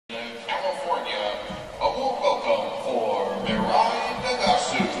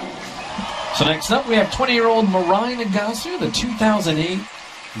So next up, we have 20-year-old Mirai Nagasu, the 2008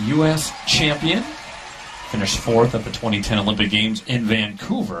 U.S. champion. Finished 4th at the 2010 Olympic Games in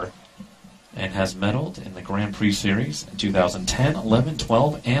Vancouver and has medaled in the Grand Prix Series in 2010, 11,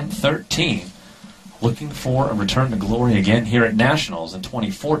 12, and 13. Looking for a return to glory again here at Nationals in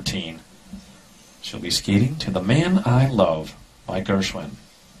 2014. She'll be skating to The Man I Love by Gershwin.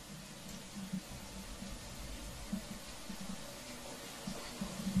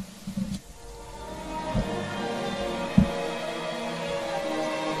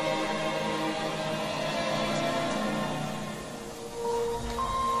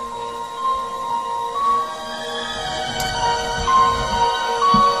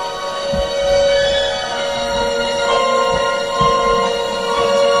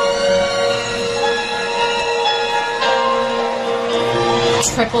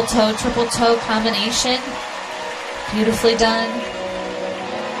 Triple toe combination. Beautifully done.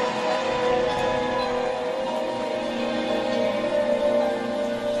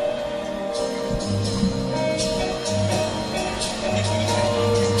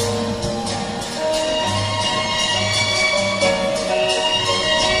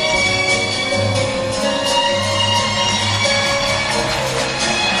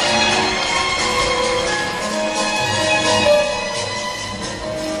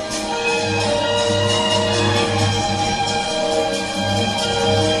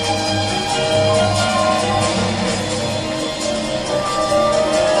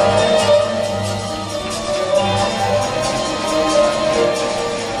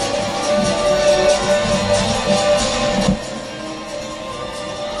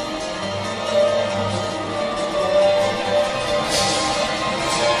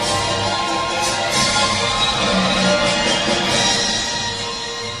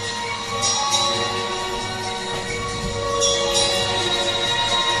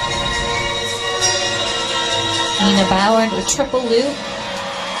 Bauer into a triple loop.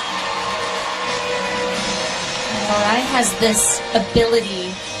 Mirai has this ability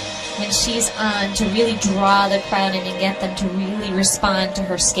when she's on to really draw the crowd in and get them to really respond to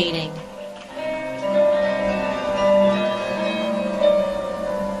her skating.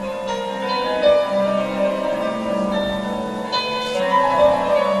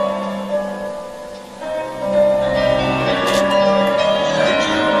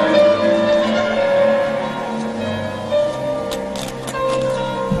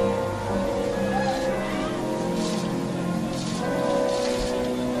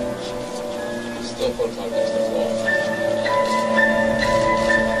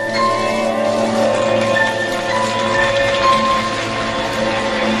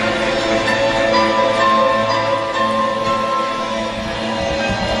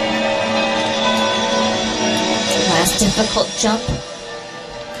 Last difficult jump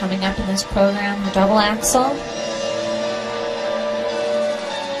coming up in this program, the double axel.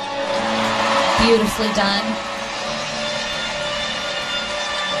 Beautifully done.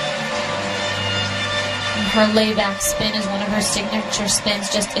 Her layback spin is one of her signature spins,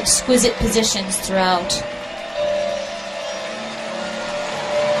 just exquisite positions throughout.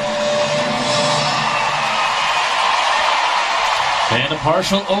 And a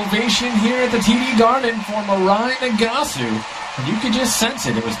partial ovation here at the TD Garden for Mirai Nagasu. And you could just sense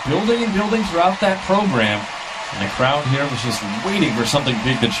it. It was building and building throughout that program. And the crowd here was just waiting for something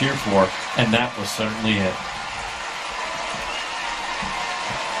big to cheer for. And that was certainly it.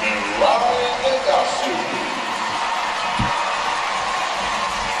 Mirai Nagasu.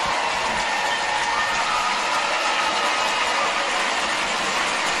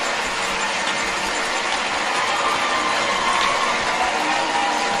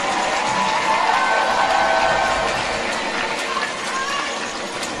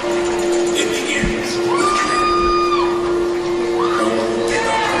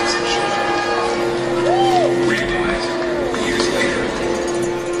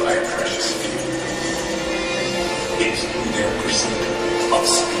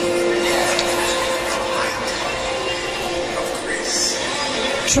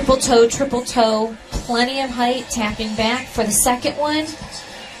 Triple toe, plenty of height, tapping back for the second one.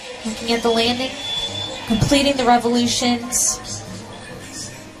 Looking at the landing, completing the revolutions.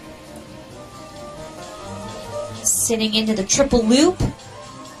 Sitting into the triple loop.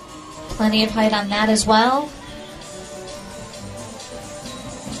 Plenty of height on that as well.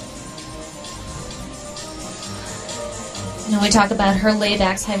 You know, we talk about her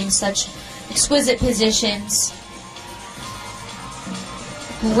laybacks having such exquisite positions.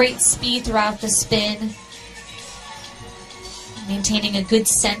 Great speed throughout the spin. Maintaining a good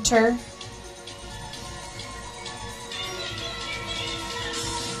center.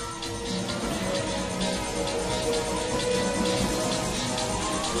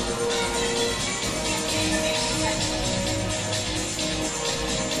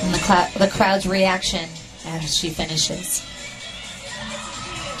 And the crowd's reaction as she finishes.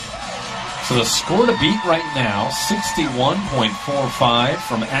 So the score to beat right now, 61.45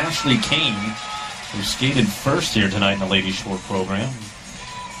 from Ashley Kane, who skated first here tonight in the ladies short program.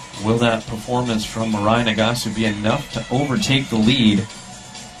 Will that performance from Mirai Nagasu be enough to overtake the lead? The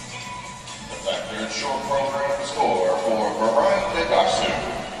factor short program score for Mirai Nagasu,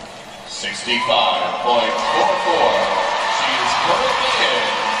 65.44. She is currently in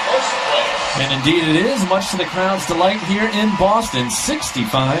first place. And indeed it is, much to the crowd's delight here in Boston,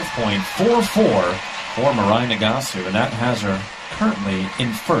 65.44 for Mirai Nagasu, and that has her currently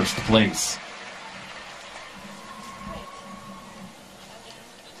in first place.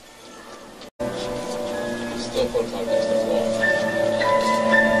 Still puts on against the wall.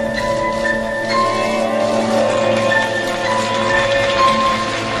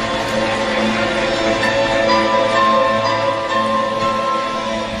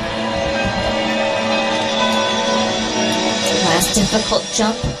 Last difficult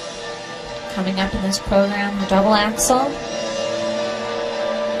jump coming up in this program, the double axel.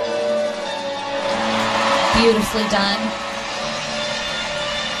 Beautifully done.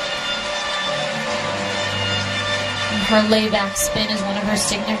 And her layback spin is one of her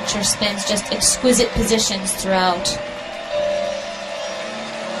signature spins, just exquisite positions throughout.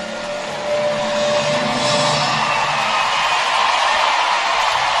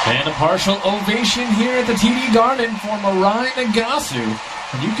 And a partial ovation here at the TD Garden for Mirai Nagasu.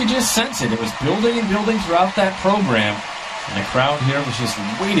 And you could just sense it. It was building and building throughout that program. And the crowd here was just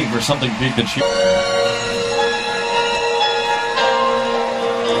waiting for something big to cheer.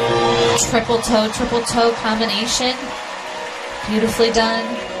 Triple toe combination. Beautifully done.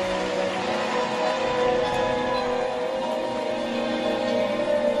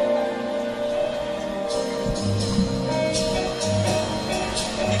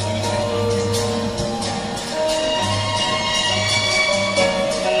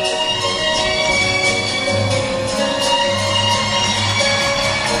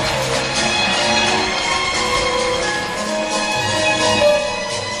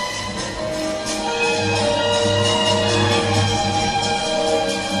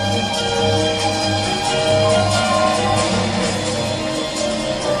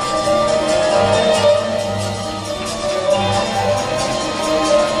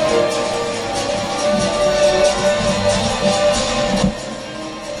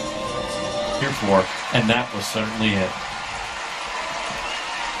 And that was certainly it.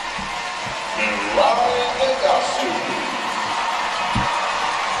 Mirai Nagasu.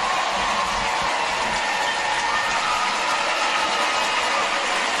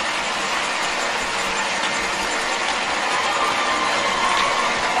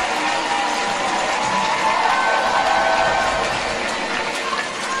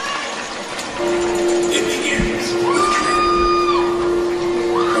 It begins with a dream.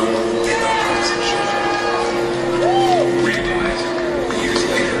 Born in our position. Realized years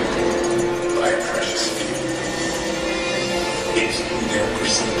later by a precious few. It's their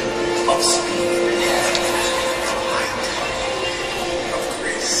pursuit of speed, of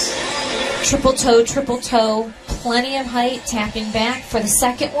grace. Triple toe, plenty of height, tapping back for the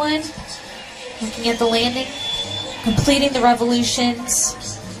second one. Looking at the landing, completing the revolutions.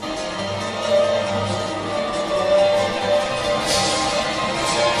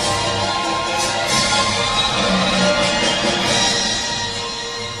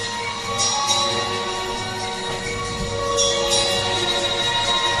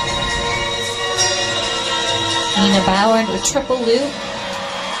 Nina Bauer into a triple loop.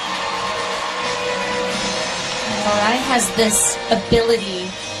 Mirai has this ability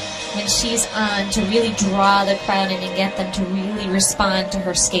when she's on to really draw the crowd in and get them to really respond to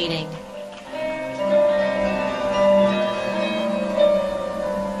her skating.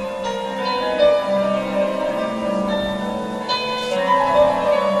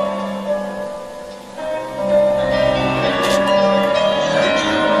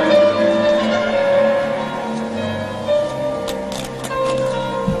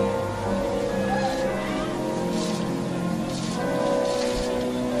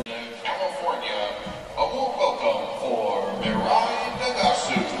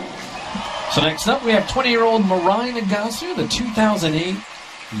 So next up, we have 20-year-old Mirai Nagasu, the 2008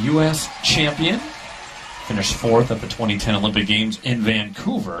 U.S. champion. Finished fourth at the 2010 Olympic Games in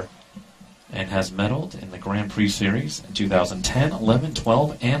Vancouver and has medaled in the Grand Prix Series in 2010, 11,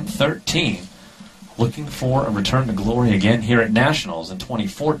 12, and 13. Looking for a return to glory again here at Nationals in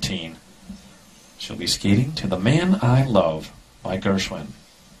 2014. She'll be skating to The Man I Love by Gershwin.